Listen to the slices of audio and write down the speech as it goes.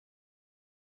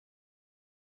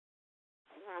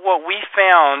what we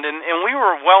found, and we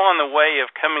were well on the way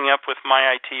of coming up with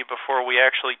MyIT before we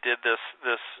actually did this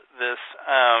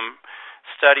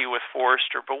study with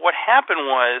Forrester. But what happened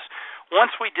was,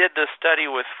 once we did this study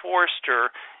with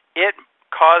Forrester, it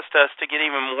caused us to get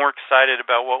even more excited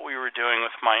about what we were doing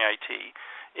with MyIT.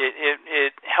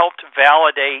 It helped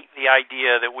validate the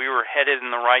idea that we were headed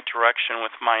in the right direction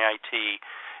with MyIT,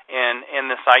 and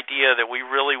this idea that we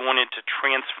really wanted to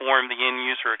transform the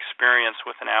end-user experience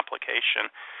with an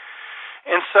application.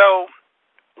 And so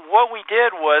what we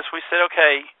did was we said,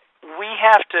 okay, we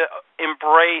have to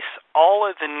embrace all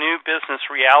of the new business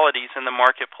realities in the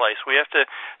marketplace. We have to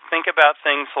think about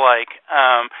things like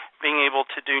being able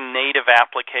to do native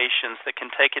applications that can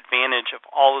take advantage of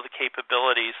all of the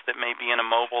capabilities that may be in a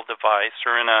mobile device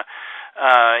or in a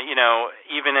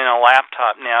even in a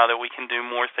laptop now, that we can do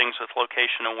more things with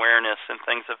location awareness and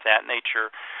things of that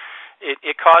nature.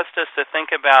 It caused us to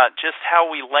think about just how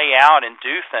we lay out and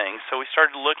do things. So we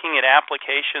started looking at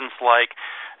applications like,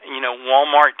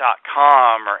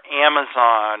 Walmart.com or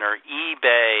Amazon or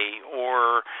eBay,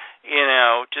 or,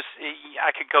 just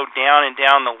I could go down and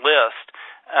down the list.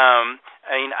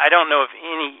 I don't know if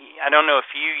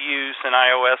you use an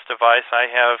iOS device. I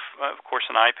have, of course,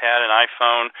 an iPad, an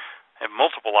iPhone. I have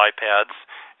multiple iPads,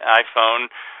 an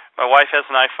iPhone. My wife has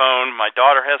an iPhone. My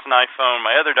daughter has an iPhone.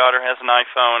 My other daughter has an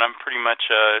iPhone. I'm pretty much,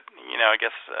 I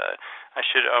guess I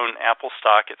should own Apple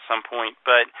stock at some point.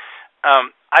 But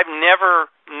I've never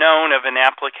known of an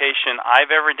application I've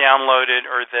ever downloaded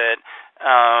or that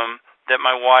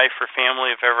my wife or family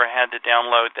have ever had to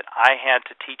download that I had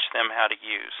to teach them how to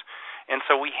use. And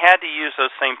so we had to use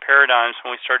those same paradigms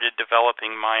when we started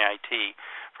developing MyIT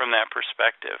from that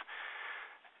perspective.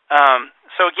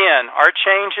 So again, our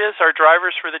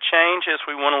drivers for the change is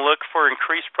we want to look for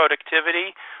increased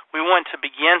productivity. We want to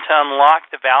begin to unlock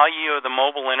the value of the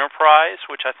mobile enterprise,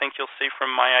 which I think you'll see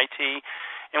from MyIT.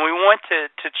 And we want to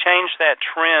change that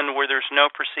trend where there's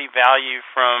no perceived value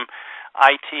from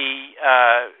IT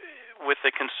with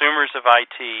the consumers of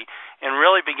IT, and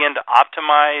really begin to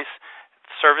optimize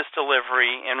service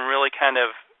delivery and really kind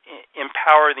of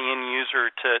empower the end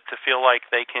user to feel like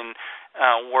they can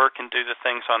work and do the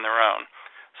things on their own.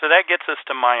 So that gets us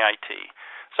to MyIT.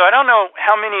 So I don't know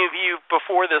how many of you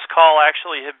before this call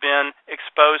actually have been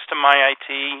exposed to MyIT.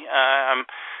 I'm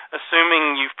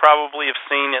assuming you've probably have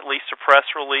seen at least a press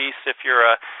release. If you're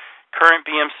a current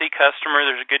BMC customer,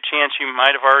 there's a good chance you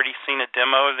might have already seen a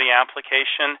demo of the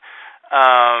application.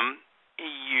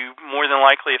 You more than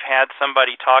likely have had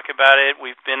somebody talk about it.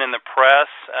 We've been in the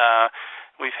press.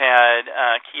 We've had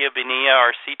Kia Benia,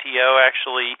 our CTO,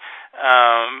 actually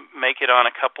make it on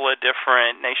a couple of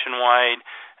different nationwide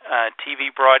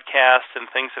TV broadcasts and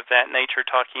things of that nature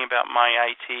talking about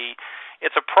MyIT.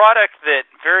 It's a product that,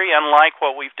 very unlike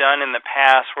what we've done in the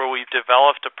past, where we've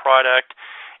developed a product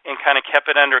and kind of kept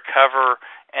it under cover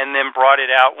and then brought it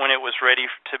out when it was ready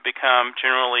to become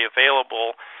generally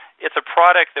available. It's a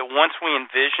product that once we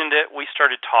envisioned it, we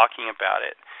started talking about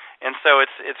it. And so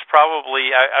it's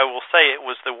probably, I will say, it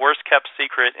was the worst kept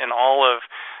secret in all of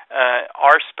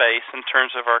our space in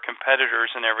terms of our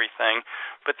competitors and everything.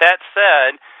 But that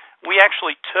said, we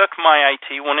actually took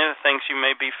MyIT. One of the things you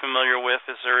may be familiar with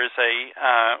is there is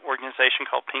a organization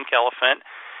called Pink Elephant.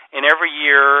 And every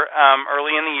year,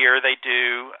 early in the year, they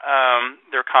do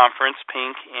their conference,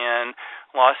 Pink, in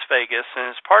Las Vegas.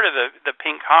 And as part of the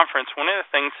Pink conference, one of the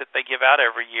things that they give out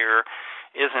every year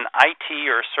is an IT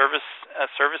or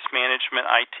service management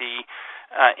IT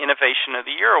Innovation of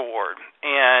the Year award.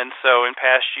 And so in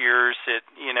past years,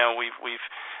 we've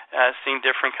seen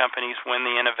different companies win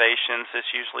the innovations.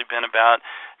 It's usually been about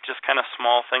just kind of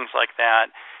small things like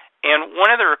that. And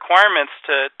one of the requirements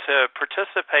to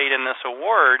participate in this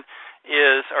award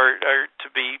is, or to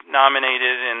be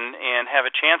nominated and have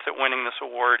a chance at winning this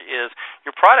award, is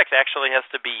your product actually has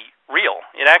to be real.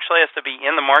 It actually has to be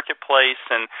in the marketplace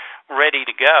and ready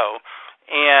to go.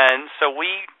 And so we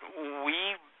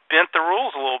bent the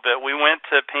rules a little bit. We went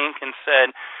to Pink and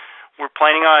said, we're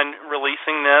planning on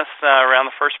releasing this around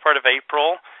the first part of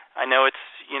April. I know it's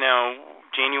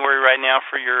January right now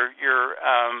for your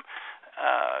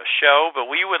show, but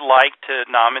we would like to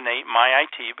nominate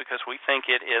MyIT because we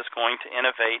think it is going to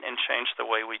innovate and change the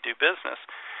way we do business.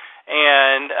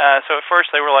 And so at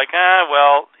first they were like,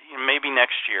 maybe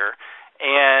next year.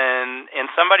 And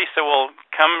somebody said, well,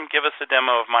 come give us a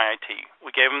demo of MyIT.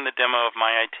 We gave them the demo of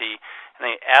MyIT, and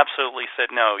they absolutely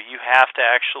said, no, you have to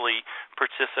actually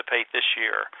participate this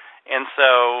year. And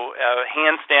so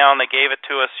hands down, they gave it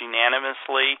to us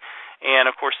unanimously. And,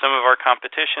 of course, some of our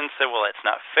competition said, well, it's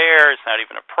not fair. It's not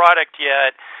even a product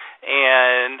yet.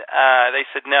 And they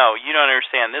said, no, you don't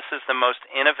understand. This is the most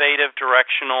innovative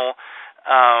directional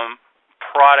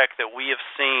product that we have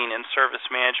seen in service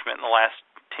management in the last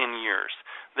 10 years.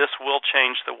 This will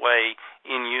change the way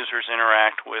end users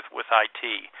interact with IT.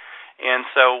 And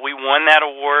so we won that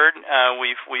award.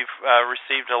 We've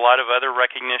received a lot of other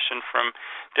recognition from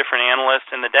different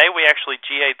analysts. And the day we actually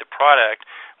GA'd the product,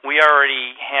 we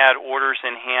already had orders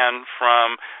in hand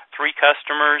from 3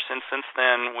 customers, and since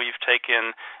then we've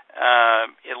taken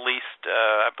at least,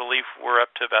 I believe we're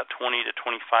up to about 20 to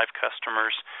 25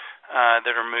 customers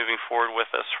that are moving forward with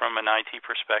us from an IT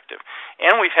perspective.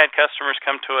 And we've had customers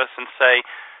come to us and say,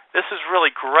 this is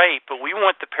really great, but we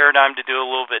want the paradigm to do a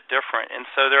little bit different. And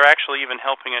so they're actually even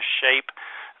helping us shape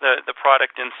the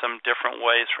product in some different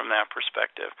ways from that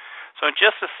perspective. So in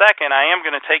just a second, I am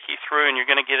going to take you through, and you're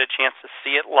going to get a chance to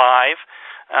see it live,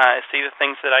 see the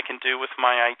things that I can do with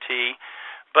MyIT.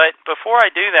 But before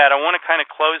I do that, I want to kind of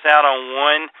close out on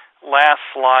one last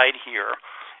slide here.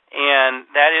 And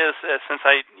that is, since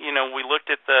we looked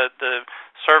at the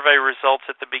survey results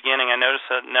at the beginning, I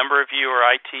noticed a number of you are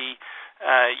IT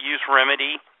use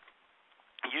Remedy,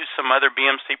 use some other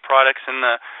BMC products in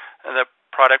the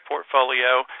product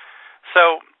portfolio.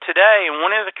 So today,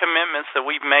 one of the commitments that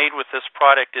we've made with this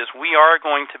product is we are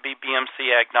going to be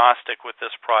BMC agnostic with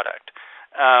this product.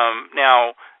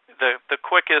 Now, the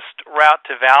quickest route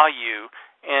to value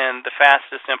and the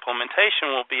fastest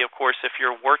implementation will be, of course, if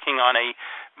you're working on a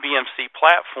BMC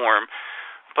platform.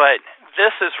 But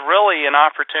this is really an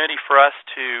opportunity for us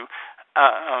to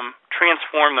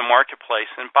transform the marketplace,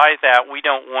 and by that we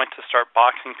don't want to start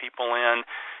boxing people in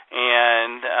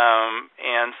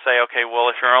and say, okay, well,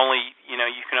 if you're only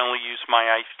you can only use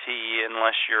MyIT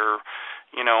unless you're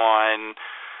on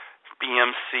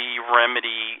BMC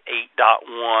Remedy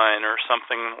 8.1 or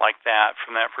something like that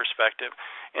from that perspective.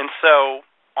 And so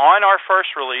on our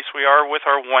first release, we are with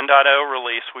our 1.0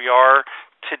 release, we are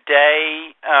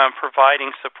today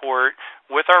providing support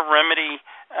with our Remedy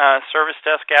service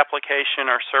desk application,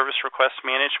 our service request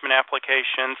management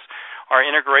applications, our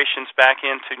integrations back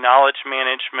into knowledge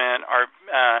management, our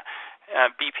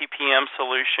BPPM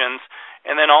solutions,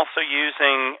 and then also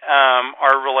using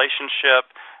our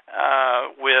relationship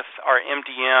with our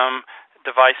MDM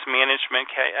device management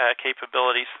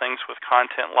capabilities, things with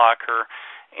Content Locker,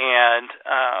 and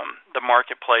the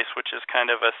Marketplace, which is kind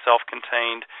of a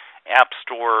self-contained app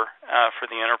store for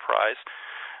the enterprise.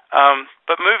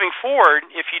 But moving forward,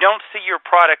 if you don't see your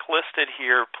product listed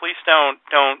here, please don't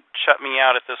shut me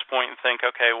out at this point and think,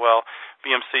 okay, well,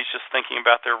 BMC is just thinking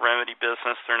about their Remedy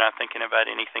business. They're not thinking about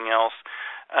anything else.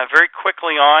 Very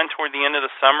quickly on, toward the end of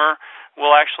the summer,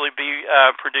 we'll actually be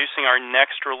producing our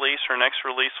next release. Our next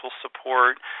release will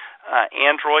support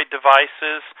Android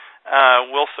devices.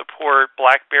 We'll support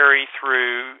BlackBerry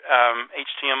through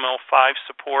HTML5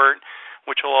 support,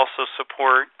 which will also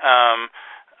support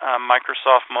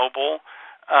Microsoft Mobile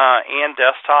and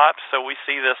desktop. So we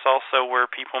see this also where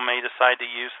people may decide to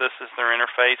use this as their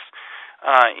interface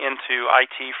into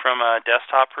IT from a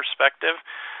desktop perspective.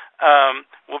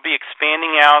 We'll be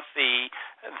expanding out the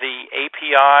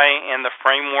API and the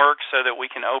framework so that we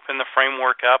can open the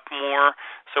framework up more.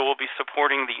 So we'll be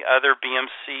supporting the other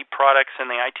BMC products in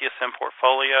the ITSM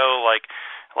portfolio, like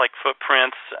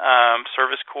Footprints,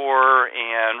 Service Core,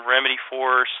 and Remedy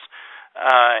Force,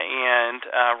 and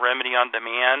Remedy on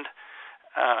Demand.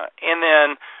 And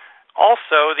then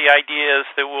also the idea is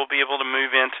that we'll be able to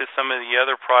move into some of the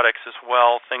other products as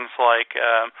well, things like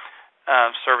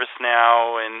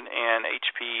ServiceNow and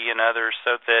HP and others,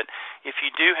 so that if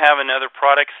you do have another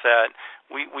product set,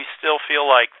 we still feel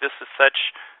like this is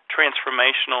such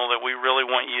transformational that we really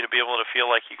want you to be able to feel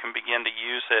like you can begin to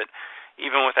use it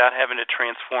even without having to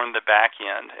transform the back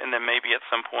end. And then maybe at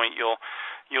some point you'll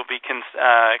be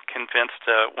convinced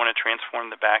to want to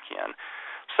transform the back end.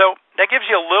 So that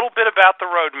gives you a little bit about the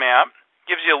roadmap,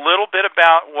 gives you a little bit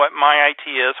about what MyIT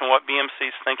is and what BMC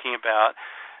is thinking about.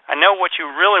 I know what you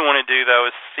really want to do,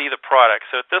 though, is see the product.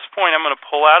 So at this point, I'm going to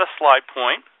pull out a slide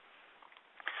point.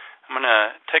 I'm going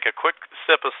to take a quick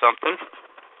sip of something.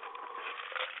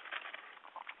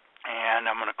 And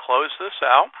I'm going to close this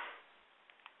out.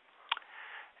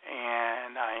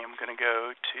 And I am going to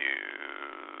go to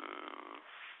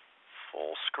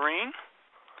full screen.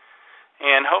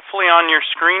 And hopefully on your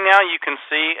screen now you can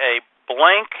see a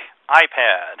blank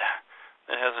iPad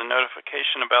that has a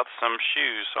notification about some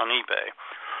shoes on eBay.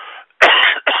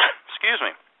 Excuse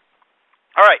me.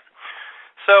 All right.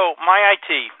 So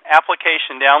MyIT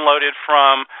application downloaded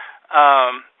from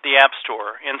the App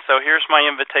Store. And so here's my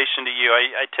invitation to you.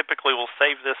 I typically will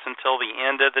save this until the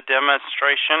end of the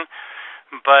demonstration,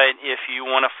 but if you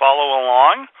want to follow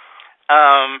along,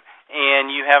 and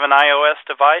you have an iOS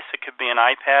device, it could be an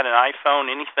iPad, an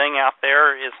iPhone, anything out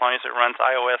there, as long as it runs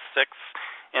iOS 6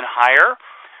 and higher,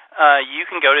 you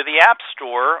can go to the App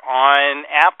Store on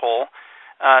Apple,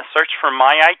 search for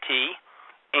MyIT,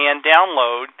 and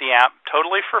download the app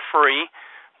totally for free.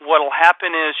 What will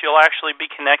happen is you'll actually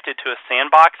be connected to a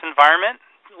sandbox environment,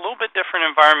 a little bit different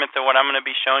environment than what I'm going to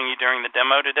be showing you during the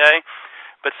demo today,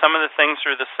 but some of the things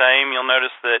are the same. You'll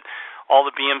notice that all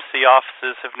the BMC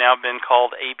offices have now been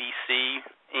called ABC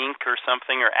Inc. or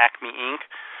something, or Acme Inc.,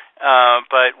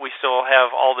 but we still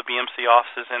have all the BMC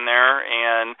offices in there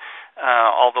and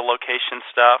all the location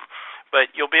stuff. But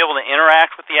you'll be able to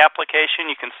interact with the application.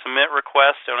 You can submit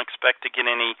requests. Don't expect to get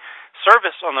any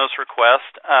service on those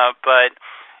requests, but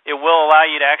it will allow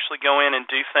you to actually go in and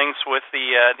do things with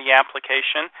the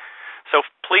application. So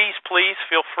please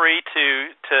feel free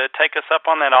to take us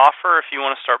up on that offer if you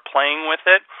want to start playing with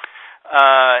it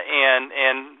and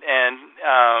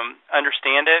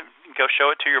understand it. Go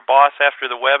show it to your boss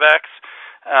after the WebEx.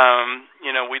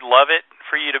 We'd love it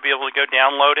for you to be able to go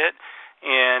download it.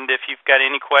 And if you've got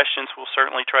any questions, we'll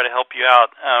certainly try to help you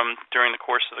out during the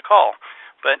course of the call.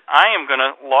 But I am going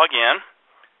to log in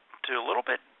to a little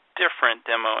bit different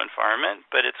demo environment,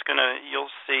 but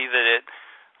you'll see that it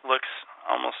looks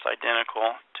almost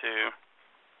identical to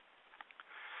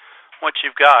what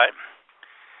you've got.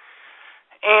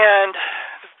 And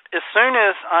as soon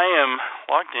as I am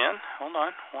logged in, hold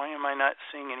on, why am I not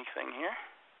seeing anything here?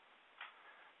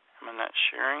 Am I not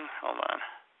sharing? Hold on.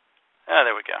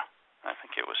 There we go. I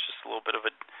think it was just a little bit of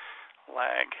a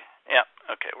lag. Yeah,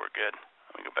 okay, we're good.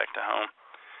 Let me go back to home.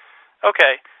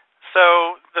 Okay,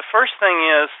 so the first thing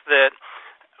is that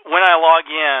when I log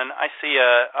in, I see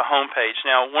a home page.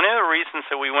 Now, one of the reasons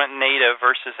that we went native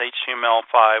versus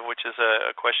HTML5, which is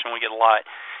a question we get a lot,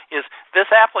 is this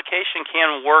application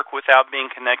can work without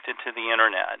being connected to the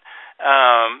internet.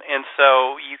 And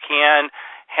so you can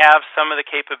have some of the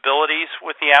capabilities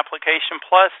with the application,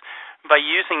 plus by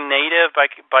using native,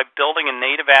 by building a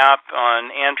native app on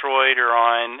Android or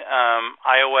on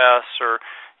iOS, or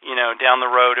down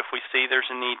the road if we see there's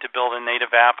a need to build a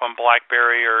native app on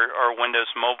BlackBerry or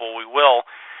Windows Mobile, we will.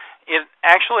 It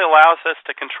actually allows us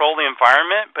to control the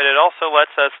environment, but it also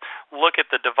lets us look at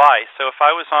the device. So if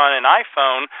I was on an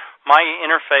iPhone, my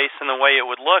interface and the way it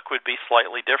would look would be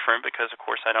slightly different because, of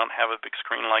course, I don't have a big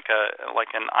screen like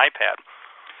an iPad.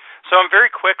 So I'm very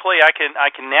quickly, I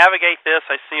can navigate this.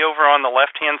 I see over on the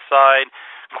left-hand side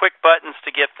quick buttons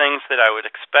to get things that I would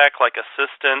expect, like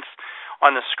assistance.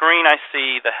 On the screen, I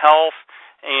see the health,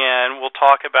 and we'll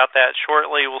talk about that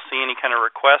shortly. We'll see any kind of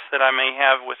requests that I may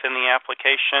have within the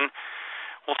application.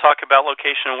 We'll talk about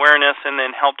location awareness and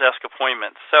then help desk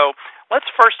appointments. So let's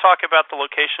first talk about the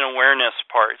location awareness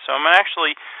part. So I'm going to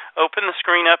actually open the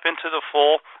screen up into the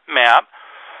full map.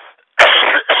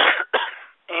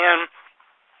 And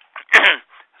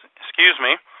excuse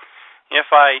me, if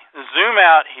I zoom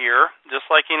out here, just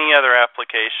like any other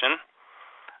application,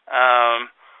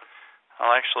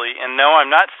 I'll actually, and no,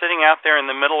 I'm not sitting out there in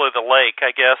the middle of the lake.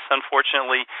 I guess,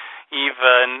 unfortunately,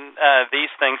 even these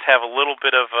things have a little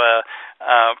bit of a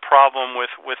problem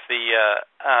with the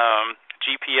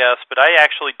GPS, but I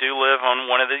actually do live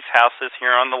on one of these houses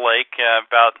here on the lake,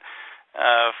 about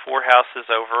 4 houses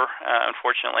over.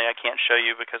 Unfortunately, I can't show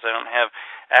you because I don't have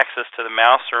access to the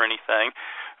mouse or anything.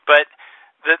 But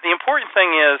the important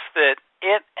thing is that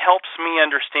it helps me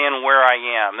understand where I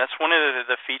am. That's one of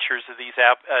the features of these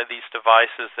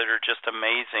devices that are just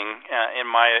amazing, in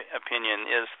my opinion,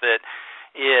 is that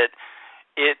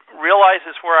it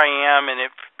realizes where I am and it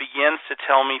begins to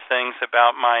tell me things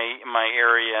about my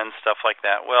area and stuff like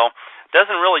that. Well, it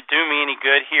doesn't really do me any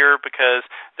good here because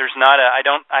there's not I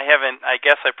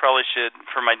guess I probably should,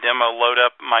 for my demo, load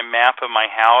up my map of my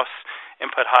house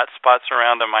and put hot spots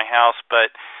around in my house,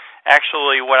 but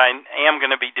actually what I am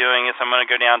going to be doing is I'm going to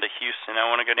go down to Houston. I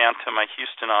want to go down to my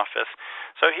Houston office.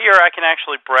 So here I can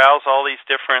actually browse all these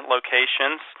different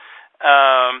locations,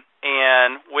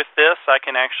 and with this I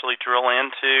can actually drill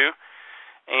into,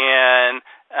 and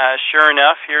sure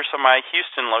enough, here's my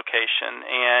Houston location.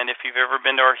 And if you've ever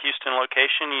been to our Houston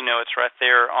location, you know it's right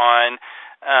there on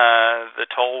the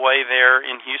tollway there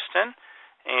in Houston,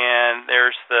 and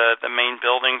there's the main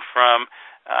building from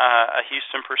a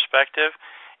Houston perspective.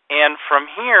 And from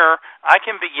here, I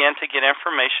can begin to get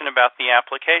information about the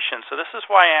application. So this is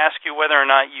why I ask you whether or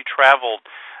not you traveled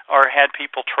or had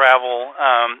people travel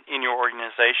in your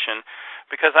organization.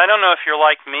 Because I don't know if you're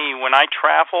like me. When I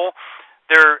travel,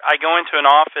 I go into an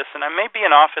office, and it may be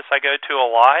an office I go to a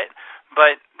lot,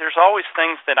 but there's always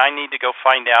things that I need to go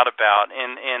find out about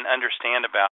and understand about.